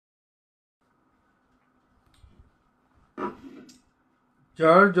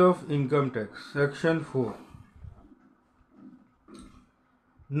Charge of income tax. Section 4.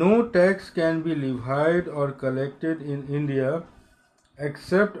 No tax can be levied or collected in India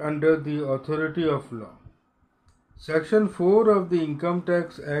except under the authority of law. Section 4 of the Income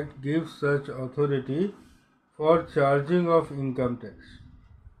Tax Act gives such authority for charging of income tax.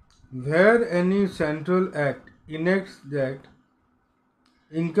 Where any central act enacts that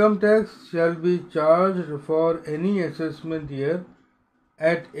income tax shall be charged for any assessment year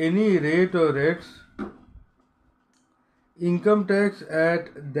at any rate or rates, income tax at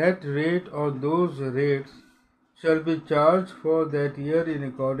that rate or those rates shall be charged for that year in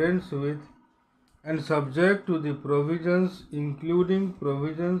accordance with and subject to the provisions including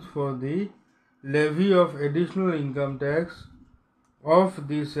provisions for the levy of additional income tax of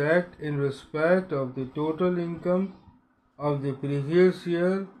this act in respect of the total income of the previous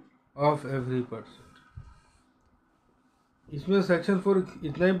year of every person. इसमें section 4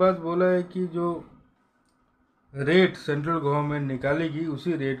 इतना ही बात बोला है कि जो rate central government निकालेगी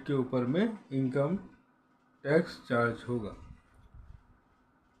उसी rate के ऊपर में इनकम टैक्स चार्ज होगा.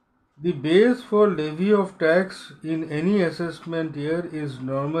 The base for levy of tax in any assessment year is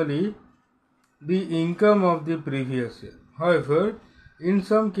normally the income of the previous year. However, in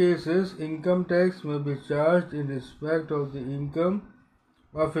some cases, income tax may be charged in respect of the income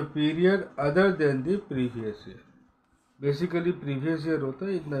of a period other than the previous year. Basically previous year होता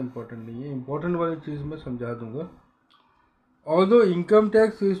है, इतना important नहीं है. Important वाली चीज़ मैं समझा दूंगा. Although income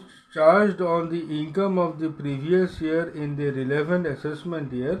tax is charged on the income of the previous year in the relevant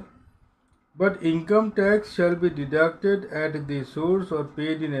assessment year, but income tax shall be deducted at the source or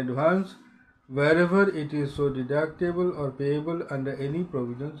paid in advance wherever it is so deductible or payable under any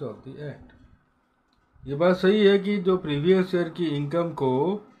provisions of the act. ये बात सही है कि जो previous year की income को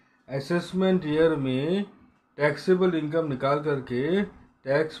assessment year में taxable income निकाल करके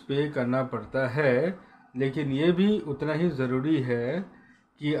टैक्स पे करना पड़ता है, लेकिन ये भी उतना ही ज़रूरी है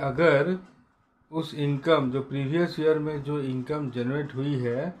कि अगर उस इनकम जो प्रीवियस ईयर में जो इनकम जनरेट हुई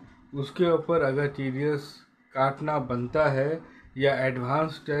है उसके ऊपर अगर टीडीएस काटना बनता है या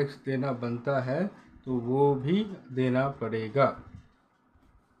एडवांस टैक्स देना बनता है तो वो भी देना पड़ेगा.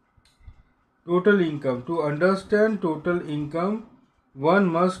 Total income. To understand total income one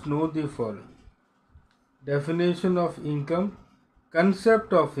must know the following. Definition of income,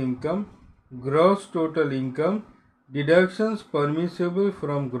 concept of income, gross total income, deductions permissible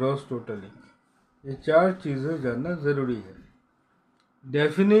from gross total income. ये चार चीज़ें जानना ज़रूरी है.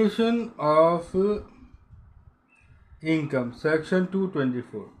 Definition of income. Section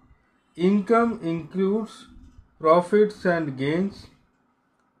 224. Income includes profits and gains,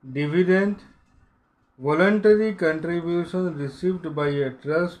 dividend, voluntary contribution received by a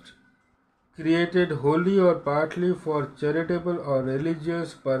trust created wholly or partly for charitable or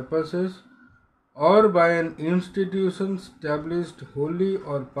religious purposes or by an institution established wholly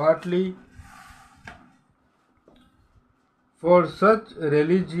or partly for such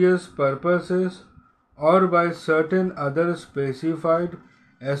religious purposes or by certain other specified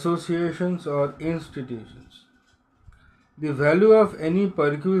associations or institutions. The value of any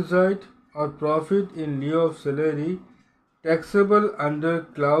perquisite or profit in lieu of salary taxable under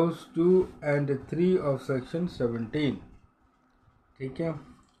clause 2 and 3 of section 17. ठीक है.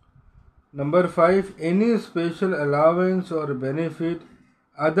 Number 5. Any special allowance or benefit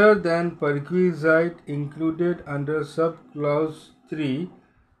other than perquisite included under subclause 3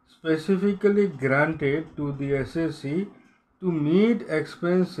 specifically granted to the assessee to meet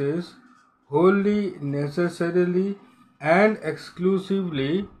expenses wholly, necessarily and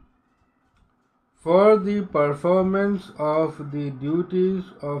exclusively for the performance of the duties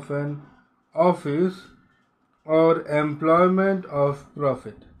of an office or employment of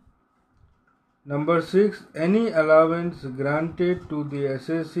profit. Number 6. Any allowance granted to the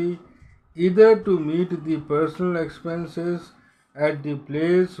assessee either to meet the personal expenses at the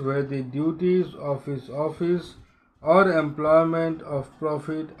place where the duties of his office or employment of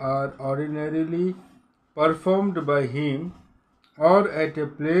profit are ordinarily performed by him, or at a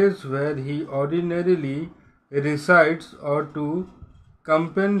place where he ordinarily resides, or to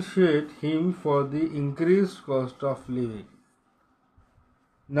compensate him for the increased cost of living.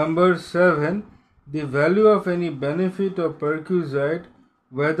 Number 7. The value of any benefit or perquisite,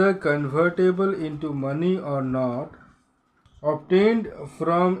 whether convertible into money or not, obtained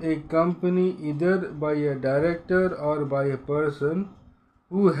from a company either by a director or by a person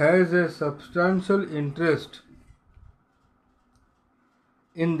who has a substantial interest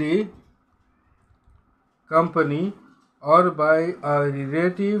in the company or by a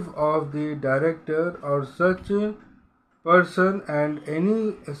relative of the director or such person and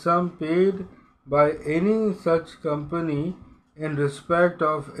any sum paid by any such company in respect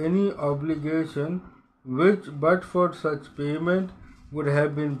of any obligation which but for such payment would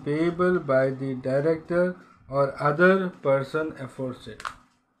have been payable by the director or other person aforesaid.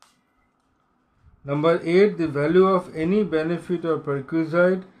 Number 8. The value of any benefit or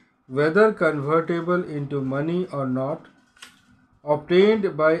perquisite, whether convertible into money or not,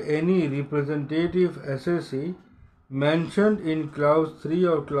 obtained by any representative assessee mentioned in clause 3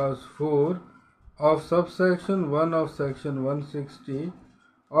 or clause 4 of subsection 1 of section 160,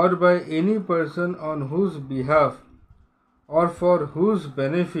 or by any person on whose behalf or for whose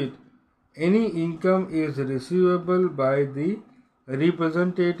benefit any income is receivable by the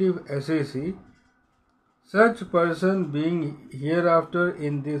representative assessee, such person being hereafter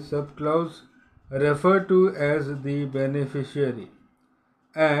in this subclause referred to as the beneficiary,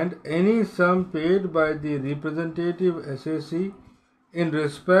 and any sum paid by the representative assessee in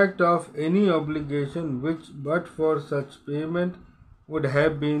respect of any obligation which but for such payment would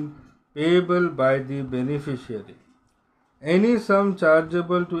have been payable by the beneficiary. Any sum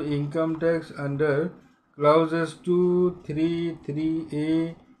chargeable to income tax under clauses 2, 3,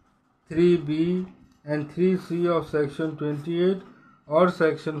 3a, 3b and 3c of section 28 or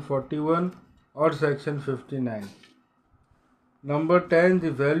section 41 or section 59. Number 10.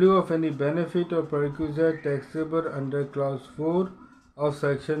 The value of any benefit or perquisite taxable under clause 4 of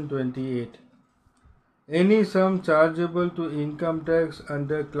section 28. Any sum chargeable to income tax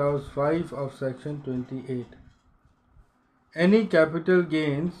under clause 5 of section 28. Any capital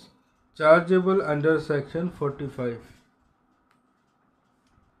gains chargeable under section 45.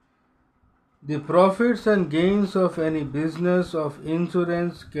 The profits and gains of any business of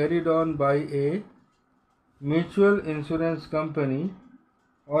insurance carried on by a mutual insurance company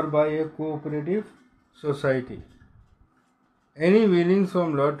or by a cooperative society. Any winnings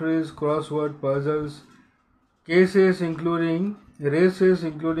from lotteries, crossword puzzles, races including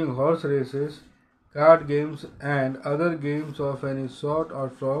horse races, card games and other games of any sort, or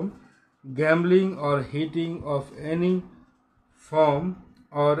from gambling or hitting of any form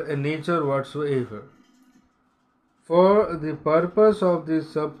or a nature whatsoever. For the purpose of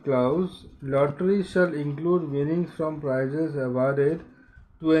this subclause, lottery shall include winnings from prizes awarded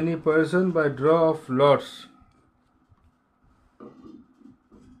to any person by draw of lots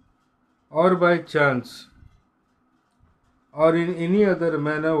or by chance or in any other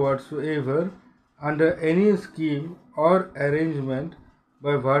manner whatsoever under any scheme or arrangement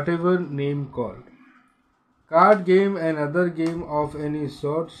by whatever name called. Card game and other game of any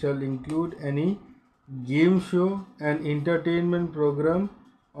sort shall include any game show and entertainment program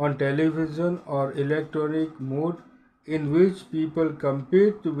on television or electronic mode in which people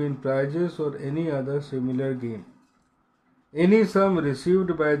compete to win prizes or any other similar game. Any sum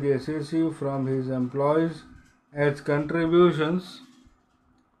received by the assessee from his employees as contributions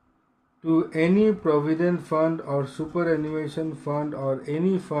to any provident fund or superannuation fund or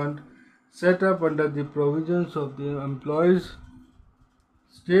any fund set up under the provisions of the Employees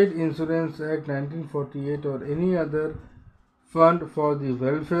State Insurance Act 1948 or any other fund for the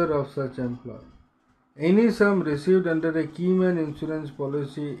welfare of such employee. Any sum received under a keyman insurance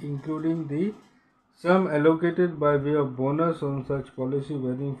policy, including the sum allocated by way of bonus on such policy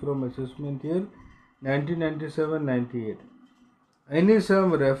varying from assessment year 1997-98. Any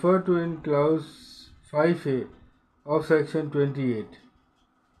sum referred to in clause 5a of section 28.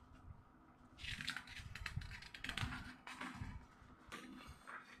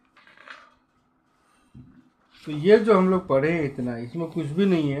 तो ये जो हम लोग पढ़े हैं इतना, इसमें कुछ भी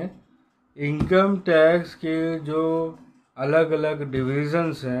नहीं है। इनकम टैक्स के जो अलग अलग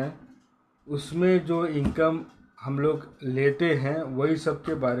डिविजन्स हैं उसमें जो इनकम हम लोग लेते हैं वही सब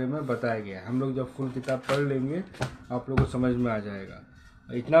के बारे में बताया गया है। हम लोग जब फुल किताब पढ़ लेंगे आप लोगों को समझ में आ जाएगा।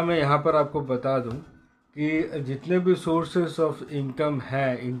 इतना मैं यहाँ पर आपको बता दूँ कि जितने भी सोर्सेस ऑफ इनकम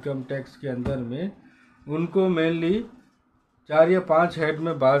हैं इनकम टैक्स के अंदर में, उनको मेनली 4 या 5 हेड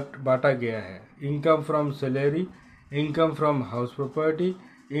में बांटा गया है। Income from salary, income from house property,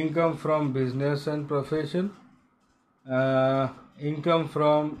 income from business and profession, income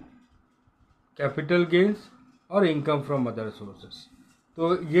from capital gains और इनकम फ्रॉम अदर सोर्सेस।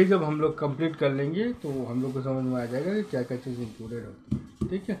 तो ये जब हम लोग कंप्लीट कर लेंगे तो हम लोग को समझ में आ जाएगा कि क्या क्या चीज़ इंक्लूडेड होती है।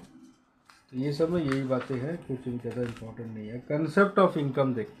 ठीक है, तो ये सब में यही बातें हैं, कुछ ज़्यादा इम्पोर्टेंट नहीं है। कंसेप्ट ऑफ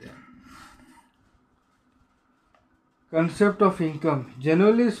इनकम देखते हैं। Concept of income.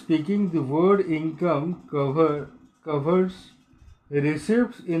 Generally speaking, the word income covers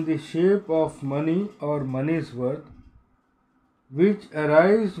receipts in the shape of money or money's worth, which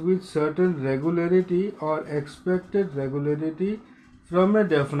arise with certain regularity or expected regularity from a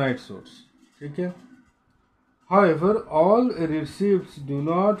definite source. Okay? However, all receipts do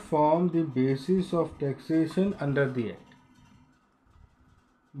not form the basis of taxation under the Act.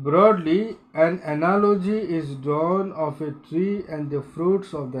 Broadly, an analogy is drawn of a tree and the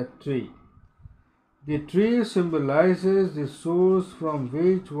fruits of that tree. The tree symbolizes the source from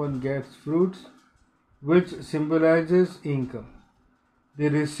which one gets fruits, which symbolizes income. The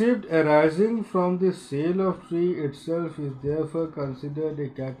receipt arising from the sale of tree itself is therefore considered a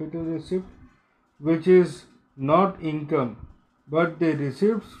capital receipt, which is not income, but the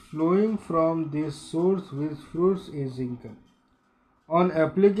receipts flowing from this source which fruits is income. On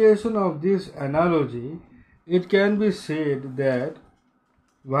application of this analogy, it can be said that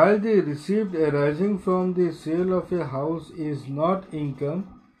while the receipt arising from the sale of a house is not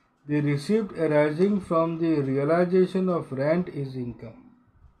income, the receipt arising from the realization of rent is income.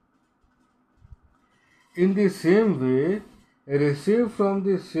 In the same way, a receipt from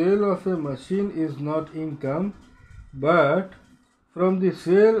the sale of a machine is not income, but from the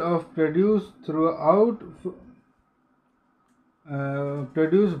sale of produce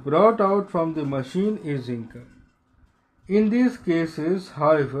brought out from the machine is income. In these cases,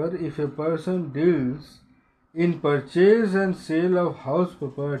 however, if a person deals in purchase and sale of house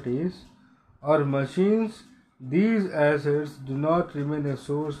properties or machines, these assets do not remain a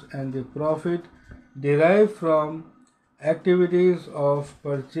source and the profit derived from activities of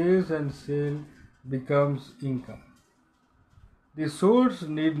purchase and sale becomes income. The source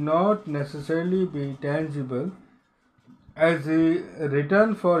need not necessarily be tangible, as the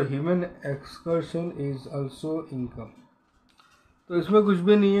return for human excursion is also income. तो इसमें कुछ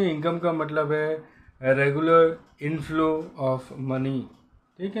भी नहीं है. Income का मतलब है regular inflow of money.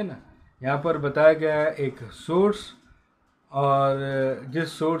 ठीक है ना. यहाँ पर बताया गया है एक सोर्स और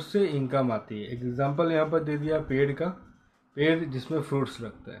जिस सोर्स से इनकम आती है. एग्जांपल यहाँ पर दे दिया पेड़ का. पेड़ जिसमें फ्रूट्स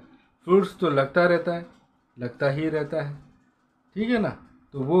लगता है. फ्रूट्स तो लगता रहता है, लगता ही रहता है. ठीक है ना.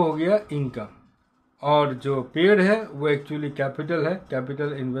 तो वो हो गया इनकम. और जो पेड़ है वो एक्चुअली कैपिटल है,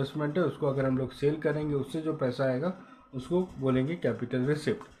 कैपिटल इन्वेस्टमेंट है. उसको अगर हम लोग सेल करेंगे उससे जो पैसा आएगा उसको बोलेंगे कैपिटल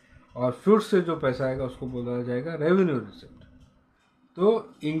रिसिप्ट. और फ्रूट से जो पैसा आएगा उसको बोला जाएगा रेवेन्यू रिसिप्ट.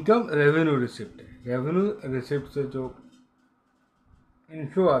 तो इनकम रेवेन्यू रिसिप्ट है. रेवेन्यू रिसिप्ट से जो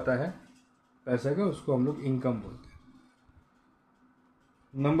इनफ्लो आता है पैसे का उसको हम लोग इनकम बोलते हैं.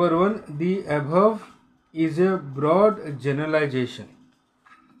 Number 1, the above is a broad generalization.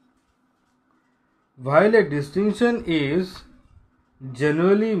 While a distinction is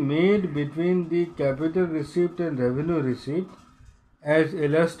generally made between the capital receipt and revenue receipt, as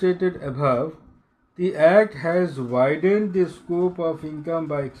illustrated above, the Act has widened the scope of income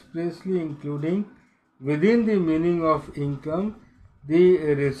by expressly including within the meaning of income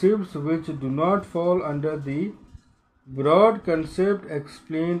the receipts which do not fall under the broad concept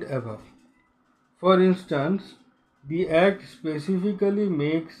explained above. For instance, the Act specifically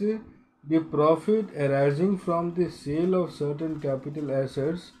makes the profit arising from the sale of certain capital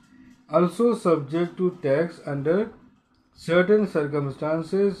assets also subject to tax under certain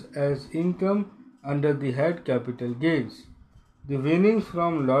circumstances as income under the head capital gains. The winnings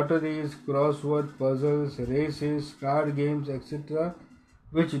from lotteries, crossword puzzles, races, card games, etc.,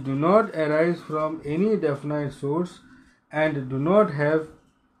 which do not arise from any definite source and do not have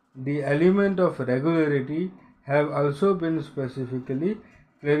the element of regularity, have also been specifically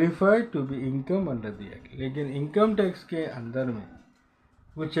clarified to be income under the Act. लेकिन income tax के अंदर में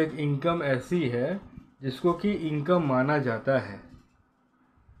कुछ एक income ऐसी है जिसको कि इनकम माना जाता है.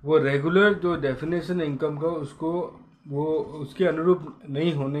 वो रेगुलर जो डेफिनेशन इनकम का उसको वो उसके अनुरूप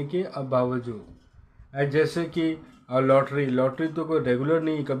नहीं होने के बावजूद, जैसे कि लॉटरी तो कोई रेगुलर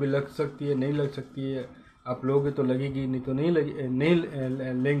नहीं, कभी लग सकती है, नहीं लग सकती है. आप लोगे तो लगेगी, नहीं तो नहीं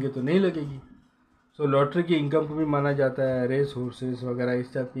लेंगे तो नहीं लगेगी. सो लॉटरी की इनकम को भी माना जाता है, रेस हॉर्सेस वगैरह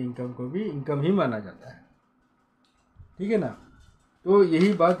इस टाइप की इनकम को भी इनकम ही माना जाता है. ठीक है ना. तो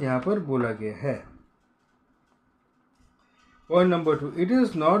यही बात यहाँ पर बोला गया है. Point number 2, it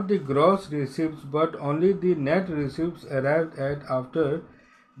is not the gross receipts but only the net receipts arrived at after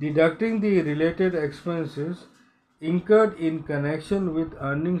deducting the related expenses incurred in connection with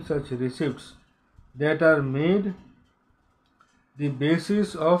earning such receipts that are made the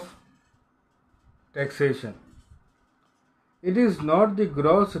basis of taxation. It is not the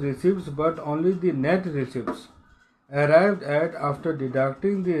gross receipts but only the net receipts arrived at after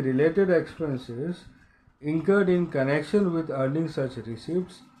deducting the related expenses incurred in connection with earning such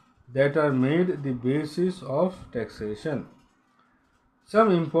receipts that are made the basis of taxation. Some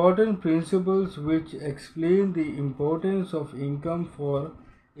important principles which explain the importance of income for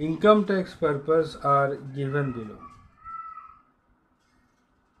income tax purpose are given below.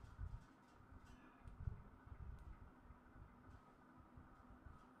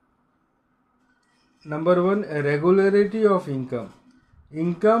 Number 1, regularity of income.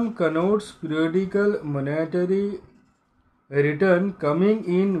 Income connotes periodical monetary return coming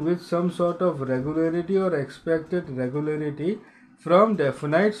in with some sort of regularity or expected regularity from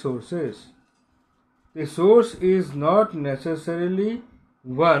definite sources. The source is not necessarily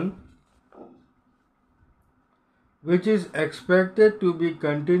one which is expected to be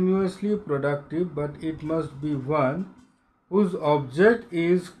continuously productive, but it must be one whose object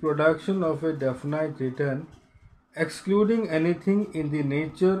is production of a definite return, excluding anything in the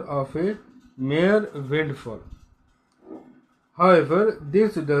nature of a mere windfall. However,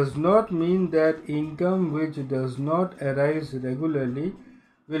 this does not mean that income which does not arise regularly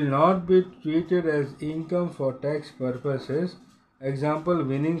will not be treated as income for tax purposes, example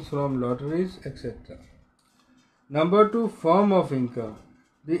winnings from lotteries, etc. Number 2, form of income.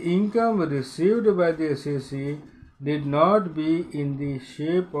 The income received by the assessee need not be in the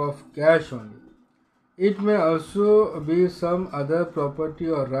shape of cash only. It may also be some other property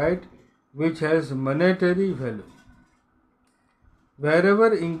or right which has monetary value.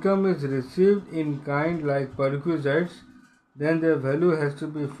 Wherever income is received in kind like perquisites, then their value has to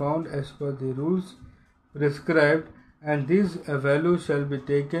be found as per the rules prescribed, and this value shall be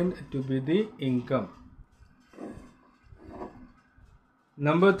taken to be the income.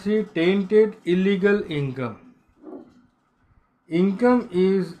 Number 3, tainted illegal income. Income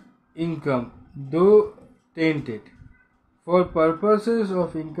is income, though tainted. For purposes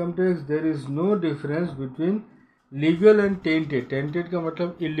of income tax, there is no difference between legal and tainted. Tainted का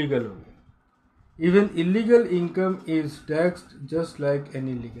मतलब illegal हो गया. Even illegal income is taxed just like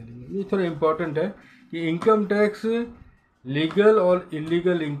any legal income. ये थोड़ा important है कि income tax legal और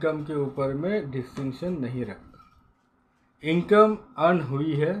illegal income के ऊपर में distinction नहीं रखता. इनकम अर्न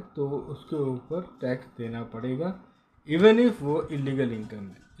हुई है तो उसके ऊपर टैक्स देना पड़ेगा, इवन इफ वो इलीगल इनकम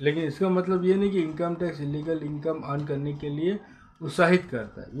है. लेकिन इसका मतलब ये नहीं कि income tax illegal income earn करने के लिए उत्साहित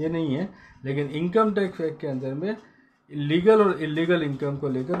करता है, ये नहीं है. लेकिन इनकम टैक्स एक्ट के अंदर में लीगल और इलीगल इनकम को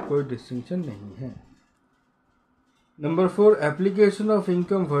लेकर कोई डिस्टिंक्शन नहीं है. Number 4, application of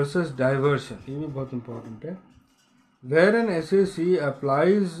income versus diversion. ये भी बहुत इंपॉर्टेंट है. Where N SSC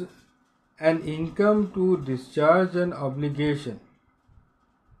applies an income to discharge an obligation.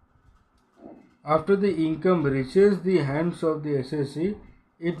 After the income reaches the hands of the assessee,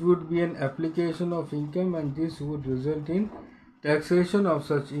 it would be an application of income, and this would result in taxation of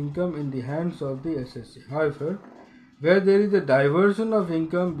such income in the hands of the assessee. However, where there is a diversion of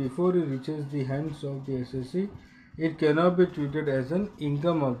income before it reaches the hands of the assessee, it cannot be treated as an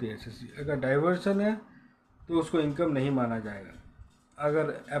income of the assessee. अगर diversion है तो उसको income नहीं माना जाएगा, अगर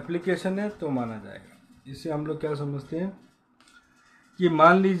application है तो माना जाएगा. इससे हम लोग क्या समझते हैं कि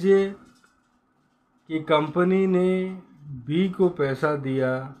मान लीजिए कि कंपनी ने बी को पैसा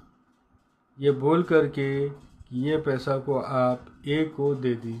दिया ये बोल करके कि ये पैसा को आप ए को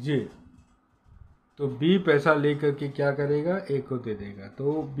दे दीजिए, तो बी पैसा ले करके क्या करेगा, ए को दे देगा.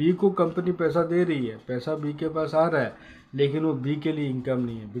 तो बी को कंपनी पैसा दे रही है, पैसा बी के पास आ रहा है, लेकिन वो बी के लिए इनकम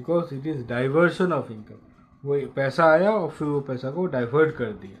नहीं है, because it is diversion of income. वो पैसा आया और फिर वो पैसा को डाइवर्ट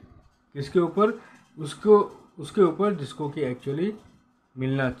कर दिया किसके ऊपर, उसके ऊपर जिसको कि एक्चुअली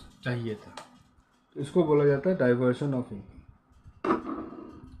मिलना चाहिए था. तो इसको बोला जाता है diversion of income.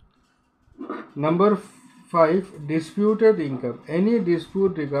 Number 5, disputed income. Any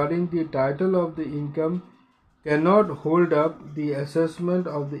dispute regarding the title of the income can not hold up the assessment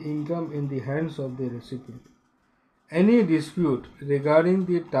of the income in the hands of the recipient. Any dispute regarding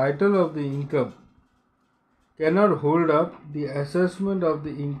the title of the income cannot hold up the assessment of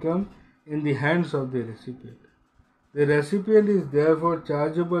the income in the hands of the recipient. The recipient is therefore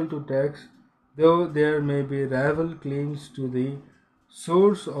chargeable to tax, though there may be rival claims to the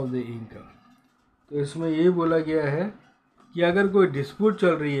source of the income. तो इसमें ये बोला गया है कि अगर कोई dispute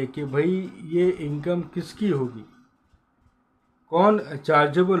चल रही है कि भाई ये इनकम किसकी होगी, कौन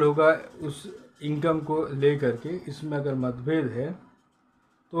चार्जेबल होगा उस इनकम को ले करके, इसमें अगर मतभेद है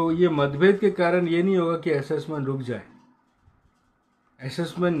तो ये मतभेद के कारण ये नहीं होगा कि असेसमेंट रुक जाए.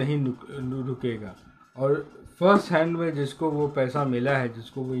 असेसमेंट नहीं रुकेगा और फर्स्ट हैंड में जिसको वो पैसा मिला है,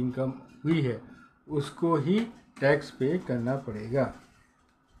 जिसको वो इनकम हुई है, उसको ही टैक्स पे करना पड़ेगा.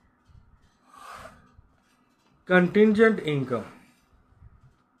 Contingent income.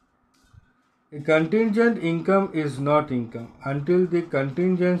 Contingent income is not income until the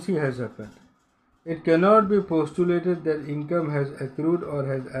contingency has happened. It cannot be postulated that income has accrued or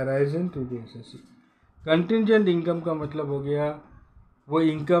has arisen to the SSC. Contingent income का मतलब हो गया वो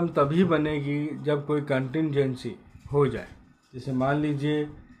इनकम तभी बनेगी जब कोई कंटिजेंसी हो जाए। जैसे मान लीजिए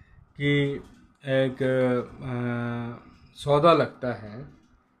कि एक सौदा लगता है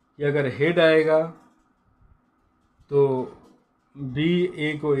कि अगर हेड आएगा तो बी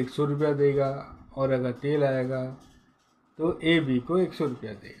ए को 100 रुपया देगा और अगर टेल आएगा तो ए बी को 100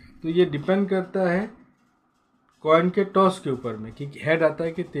 रुपया देगा। तो ये डिपेंड करता है कॉइन के टॉस के ऊपर में कि हेड आता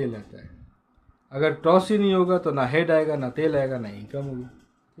है कि टेल आता है। अगर टॉस ही नहीं होगा तो ना हेड आएगा, ना टेल आएगा, ना इनकम होगी।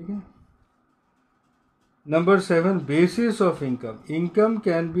 ठीक है। Number 7, basis of income. Income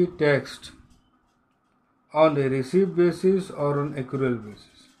can be taxed on a receipt basis or on accrual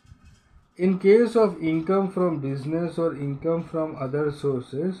basis. In case of income from business or income from other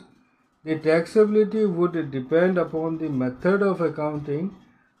sources, the taxability would depend upon the method of accounting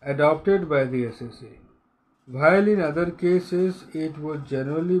adopted by the SSA, while in other cases it would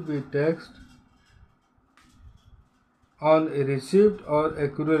generally be taxed on a receipt or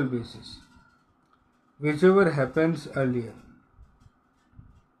accrual basis, whichever happens earlier.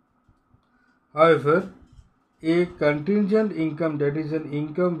 However, a contingent income, that is an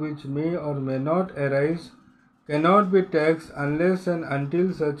income which may or may not arise, cannot be taxed unless and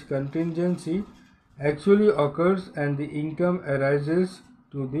until such contingency actually occurs and the income arises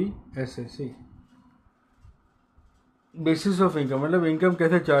to the SSA. Basis of income मतलब income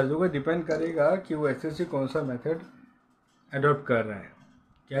कैसे charge होगा depend करेगा कि वो SSC कौन सा method adopt कर रहा है,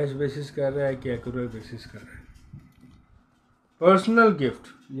 कैश बेसिस कर रहा है कि एक्रूअल बेसिस कर रहा है। पर्सनल गिफ्ट,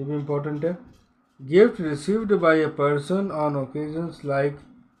 ये भी इम्पोर्टेंट है। Gift received by a person on occasions like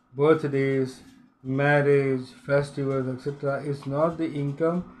birthdays, marriage, festivals etcetera is not the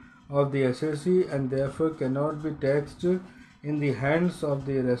income of the SSC and therefore cannot be taxed in the hands of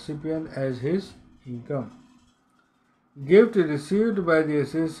the recipient as his income. Gift received by the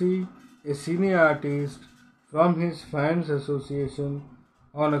SSC, a senior artist, from his fans association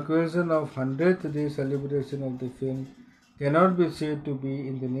on occasion of 100th day celebration of the film cannot be said to be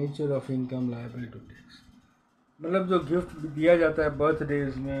in the nature of income liable to tax. मतलब जो gift दिया जाता है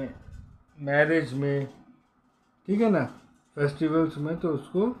birthdays में, marriage में, ठीक है ना, फेस्टिवल्स में, तो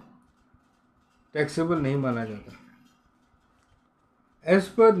उसको टैक्सेबल नहीं माना जाता। As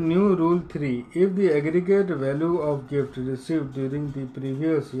per new rule 3, if the aggregate value of gift received during the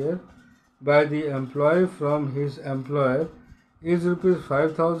previous year by the employee from his employer is rupees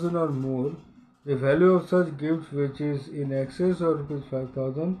 5,000 or more, the value of such gift which is in excess of rupees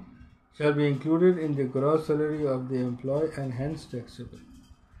 5,000 shall be included in the gross salary of the employee and hence taxable.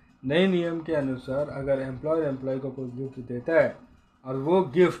 नए नियम के अनुसार अगर employ को कोई gift देता है और वो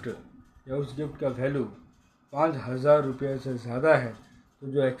गिफ्ट या उस गिफ्ट का वैल्यू 5,000 रुपये से ज़्यादा है तो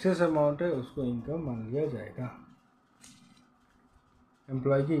जो एक्सेस अमाउंट है उसको इनकम मान लिया जाएगा,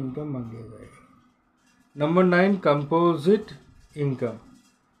 एम्प्लॉय की इनकम मान लिया जाएगा। Number 9, composite income.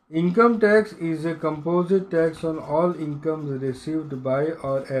 Income tax is a composite tax on all incomes received by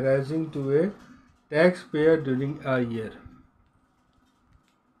और arising to A tax payer during a year.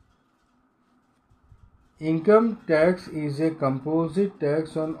 Income tax is a composite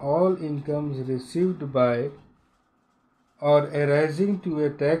tax on all incomes received by or arising to a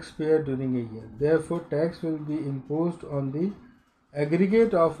taxpayer during a year. Therefore, tax will be imposed on the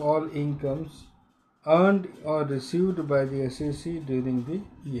aggregate of all incomes earned or received by the SSC during the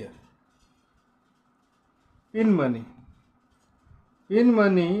year. Pin money. Pin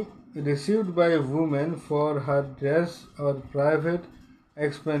money received by a woman for her dress or private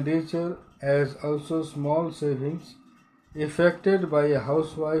expenditure, as also small savings effected by a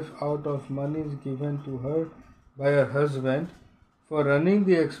housewife out of monies given to her by her husband for running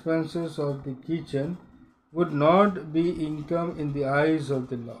the expenses of the kitchen, would not be income in the eyes of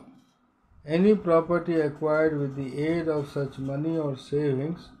the law. Any property acquired with the aid of such money or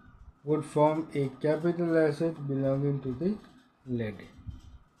savings would form a capital asset belonging to the lady.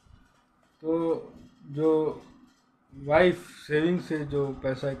 तो जो wife saving से जो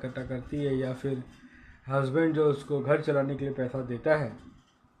पैसा इकट्ठा करती है या फिर हस्बैंड जो उसको घर चलाने के लिए पैसा देता है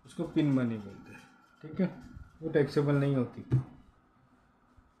उसको पिन मनी बोलते हैं, ठीक है, वो टैक्सेबल नहीं होती।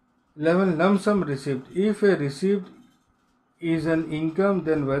 11, lump some receipt. If A receipt is an income,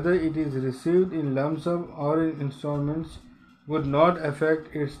 then whether it is received in lump sum or in installments would not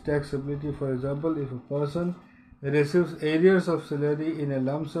affect its taxability. For example, if a person receives arrears of salary in a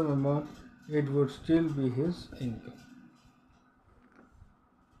lump sum amount, it would still be his income.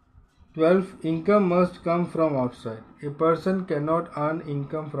 12. Income must come from outside. A person cannot earn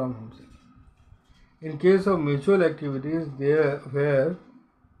income from himself. In case of mutual activities where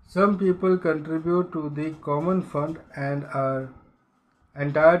Some people contribute to the common fund and are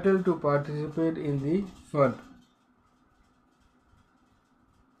entitled to participate in the fund,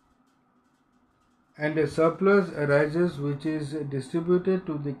 and a surplus arises which is distributed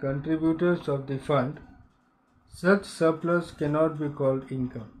to the contributors of the fund. Such surplus cannot be called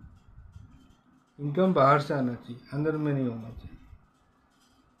income. Income बाहर से आना चाहिए, अंदर में नहीं होना चाहिए.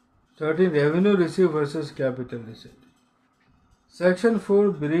 13. Revenue received versus capital received. Section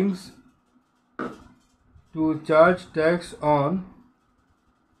 4 brings to charge tax on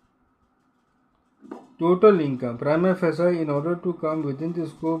total income. Prima facie, in order to come within the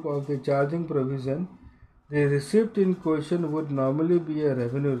scope of the charging provision, the receipt in question would normally be a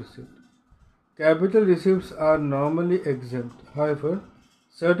revenue receipt. Capital receipts are normally exempt. However,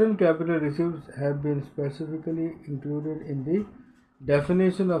 certain capital receipts have been specifically included in the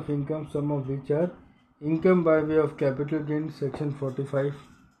definition of income, some of which are income by way of capital gain, section 45,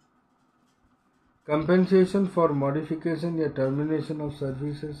 compensation for modification or termination of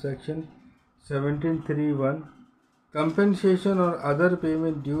services, section 17(3)(1), compensation or other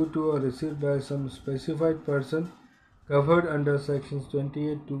payment due to or received by some specified person covered under sections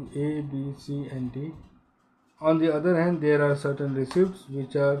 28(2)(a), b, c and d. On the other hand, there are certain receipts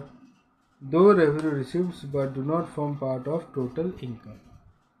which are though revenue receipts but do not form part of total income.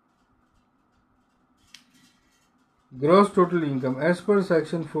 Gross total income. As per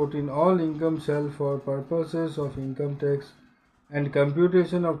section 14, all income shall for purposes of income tax and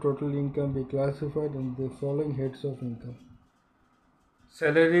computation of total income be classified under the following heads of income: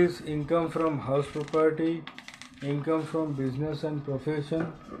 salaries, income from house property, income from business and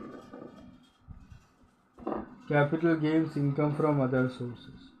profession, capital gains, income from other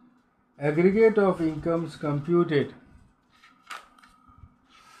sources. Aggregate of incomes computed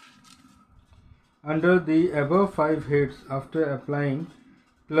under the above 5 heads after applying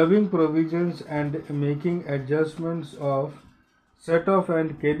clubbing provisions and making adjustments of set off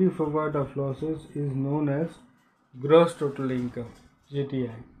and carry forward of losses is known as gross total income,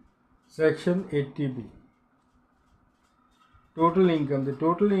 GTI. Section 80B. Total income. The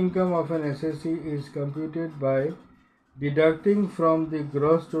total income of an SSC is computed by deducting from the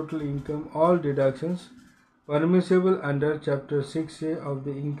gross total income all deductions permissible under Chapter 6A of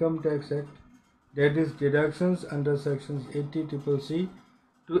the Income Tax Act, that is, deductions under sections 80CCC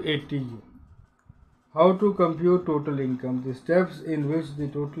to 80U. How to compute total income? The steps in which the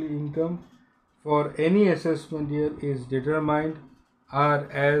total income for any assessment year is determined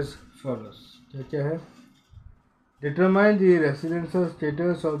are as follows. क्या है? Determine the residential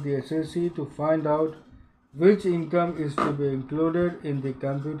status of the assessee to find out which income is to be included in the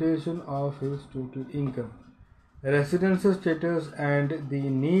computation of his total income. Residential status and the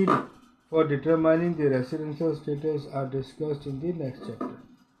need for determining the residential status are discussed in the next chapter.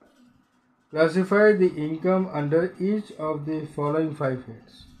 Classify the income under each of the following 5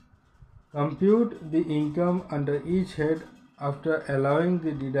 heads. Compute the income under each head after allowing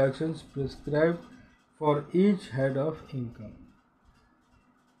the deductions prescribed for each head of income.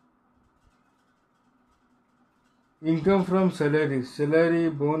 Income from salaries, salary,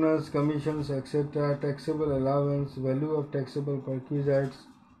 bonus, commissions, etc., taxable allowance, value of taxable perquisites,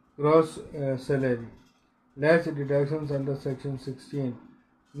 gross salary, less deductions under section 16,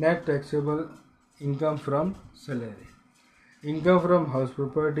 net taxable income from salary. Income from house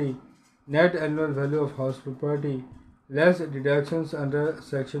property, net annual value of house property, less deductions under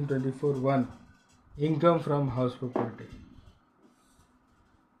section 24(1), income from house property.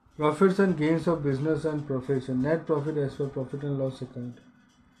 Profits and gains of business and profession, net profit as per profit and loss account,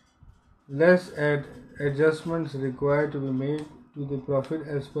 less adjustments required to be made to the profit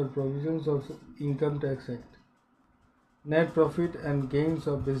as per provisions of Income Tax Act, net profit and gains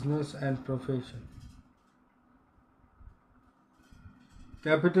of business and profession.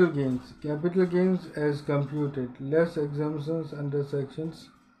 Capital gains as computed, less exemptions under sections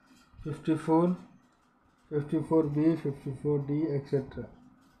 54, 54B, 54D, etc.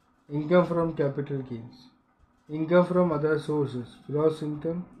 Income from capital gains. Income from other sources, gross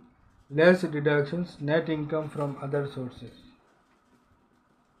income, less deductions, net income from other sources.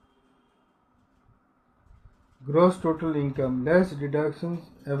 Gross total income, less deductions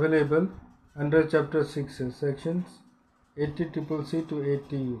available under Chapter 6, sections 80CCC to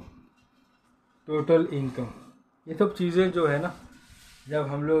 80U. Total income. ये सब चीज़ें जो है ना, जब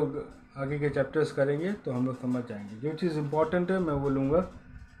हम लोग आगे के चैप्टर्स करेंगे तो हम लोग समझ जाएंगे. जो चीज़ इम्पॉर्टेंट है मैं वो लूँगा,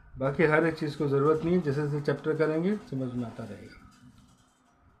 बाकी हर एक चीज़ को ज़रूरत नहीं है. जैसे जैसे चैप्टर करेंगे समझ में आता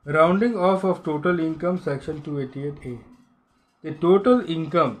रहेगा. Rounding off total income, section 288A. The total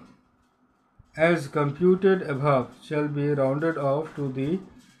income as computed above shall be rounded off to the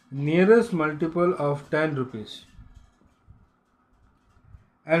nearest multiple of 10 rupees.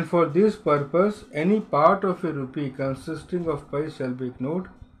 And for this purpose, any part of a rupee consisting of paise shall be ignored.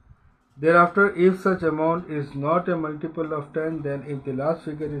 Thereafter, if such amount is not a multiple of 10, then if the last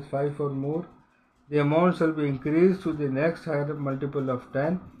figure is 5 or more, the amount shall be increased to the next higher multiple of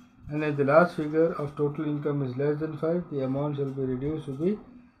 10, and if the last figure of total income is less than 5, the amount shall be reduced to the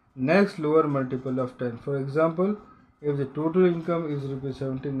next lower multiple of 10. For example, if the total income is rupees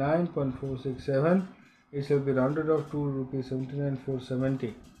 79.467, it shall be rounded off to rupees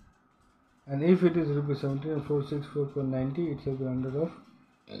 79,470, and if it is rupees 79,464.90, it shall be rounded off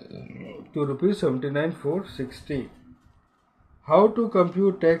to rupees 79,460. How to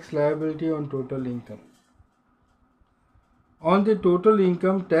compute tax liability on total income? On the total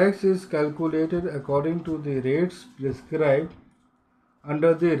income, tax is calculated according to the rates prescribed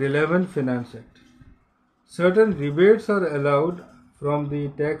under the relevant Finance Act. Certain rebates are allowed from the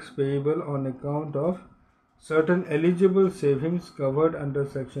tax payable on account of certain eligible savings covered under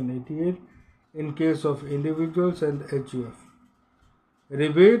Section 88 in case of individuals and HUF.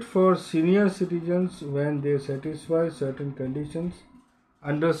 Rebate for senior citizens when they satisfy certain conditions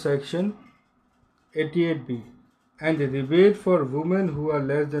under Section 88B, and the rebate for women who are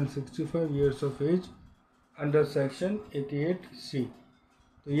less than 65 years of age under Section 88C.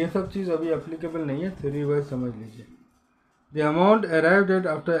 तो ये सब चीज़ अभी applicable नहीं है, theory wise समझ लीजिए. The amount arrived at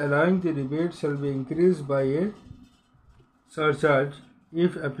after allowing the rebate shall be increased by a surcharge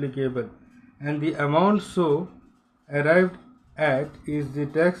if applicable, and the amount so arrived at is the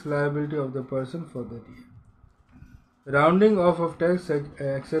tax liability of the person for that year. Rounding off of tax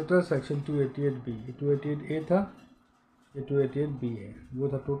etc. Section 288B. 288A था, ये 288B है. वो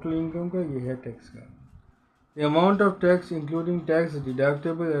था total income का, ये है tax का. The amount of tax including tax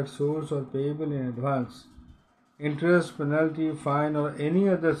deductible at source or payable in advance, interest, penalty, fine or any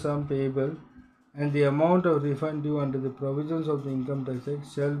other sum payable, and the amount of refund due under the provisions of the Income Tax Act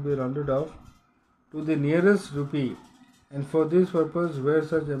shall be rounded off to the nearest rupee, and for this purpose, where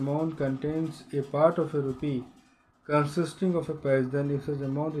such amount contains a part of a rupee consisting of a paise, then if such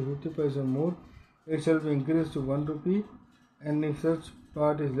amount is 50 paise or more, it shall be increased to 1 rupee, and if such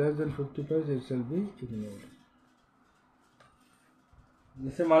part is less than 50 paise, it shall be ignored.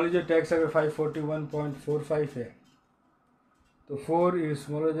 जैसे मान लीजिए tax अगर 541.45 है तो 4 is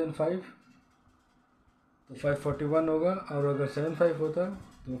smaller than 5 तो 541 होगा, और अगर 75 होता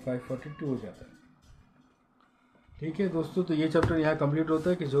तो 542 हो जाता. ठीक है दोस्तों, तो ये चैप्टर यहाँ कंप्लीट होता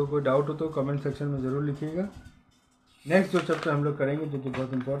है. किसी को कोई डाउट हो तो कमेंट सेक्शन में ज़रूर लिखिएगा. नेक्स्ट जो चैप्टर हम लोग करेंगे जो कि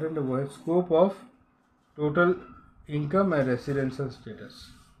बहुत इंपॉर्टेंट है वो है scope of total income and residential status.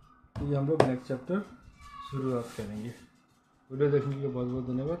 तो ये हम लोग नेक्स्ट चैप्टर शुरुआत करेंगे. वीडियो देखने के लिए बहुत बहुत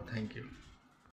धन्यवाद. Thank you.